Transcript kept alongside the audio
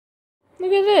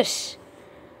Look at this.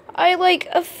 Like,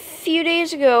 a few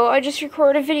days ago, I just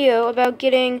recorded a video about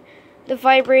getting the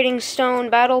vibrating stone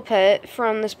battle pet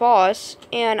from this boss,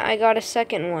 and I got a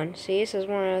second one. See, it says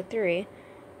 1 out of 3.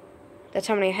 That's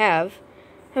how many I have.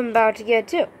 I'm about to get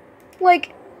 2.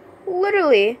 Like,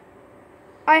 literally,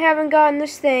 I haven't gotten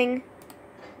this thing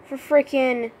for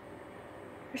freaking...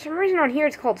 For some reason on here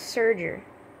it's called Surger.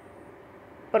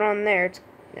 But on there,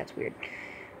 that's weird.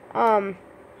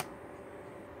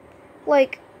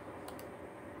 Like...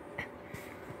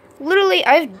 Literally,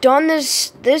 I've done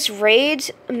this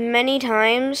raid many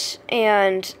times,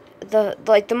 and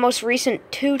the most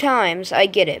recent 2 times I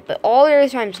get it, but all the other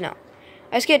times no.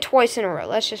 I just get it twice in a row.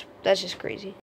 That's just crazy.